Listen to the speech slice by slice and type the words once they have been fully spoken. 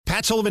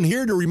Matt Sullivan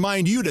here to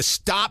remind you to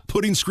stop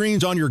putting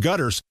screens on your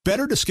gutters.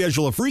 Better to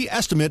schedule a free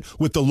estimate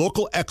with the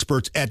local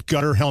experts at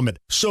Gutter Helmet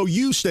so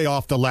you stay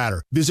off the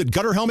ladder. Visit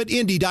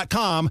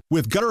GutterHelmetIndy.com.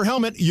 With Gutter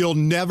Helmet, you'll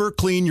never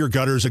clean your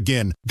gutters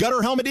again.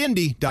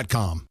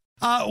 GutterHelmetIndy.com.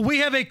 We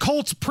have a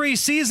Colts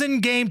preseason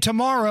game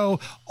tomorrow.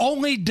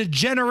 Only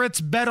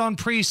degenerates bet on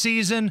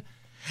preseason.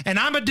 And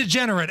I'm a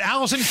degenerate.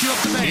 Allison, cue up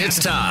the band.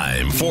 It's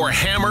time for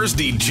Hammer's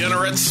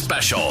Degenerate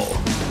Special.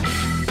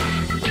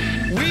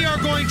 We are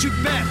going to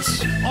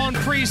bet on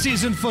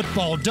preseason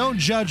football. Don't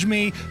judge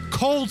me.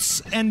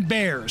 Colts and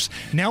Bears.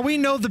 Now we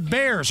know the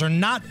Bears are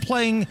not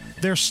playing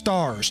their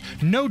stars.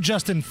 No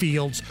Justin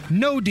Fields,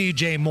 no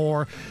DJ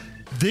Moore.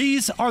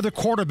 These are the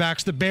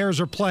quarterbacks the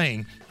Bears are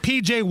playing.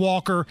 PJ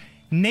Walker,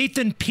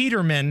 Nathan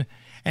Peterman,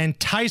 and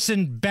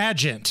Tyson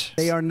Bagent.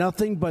 They are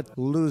nothing but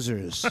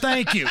losers.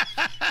 Thank you.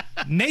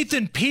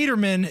 Nathan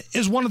Peterman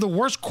is one of the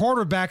worst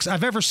quarterbacks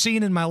I've ever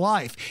seen in my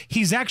life.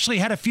 He's actually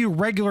had a few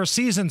regular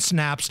season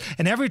snaps,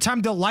 and every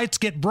time the lights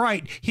get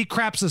bright, he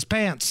craps his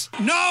pants.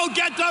 No,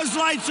 get those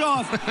lights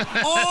off.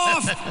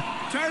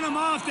 Off. Turn them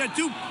off.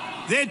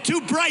 They're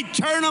too bright.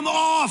 Turn them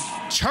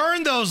off.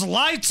 Turn those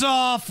lights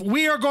off.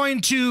 We are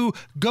going to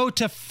go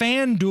to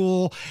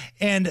FanDuel,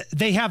 and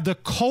they have the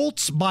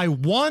Colts by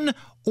 1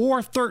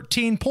 or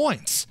 13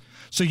 points.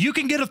 So you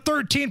can get a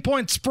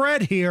 13-point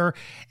spread here,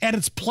 and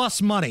it's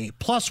plus money,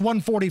 plus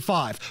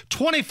 145.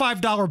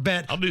 $25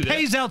 bet. I'll do that.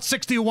 Pays out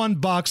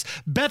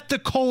 $61. Bet the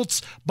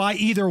Colts by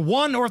either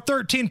 1 or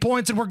 13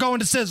 points, and we're going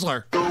to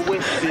Sizzler. Go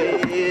with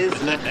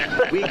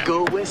Sizzler. We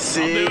go with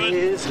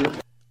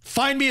Sizzler.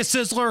 Find me a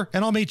Sizzler,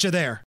 and I'll meet you there.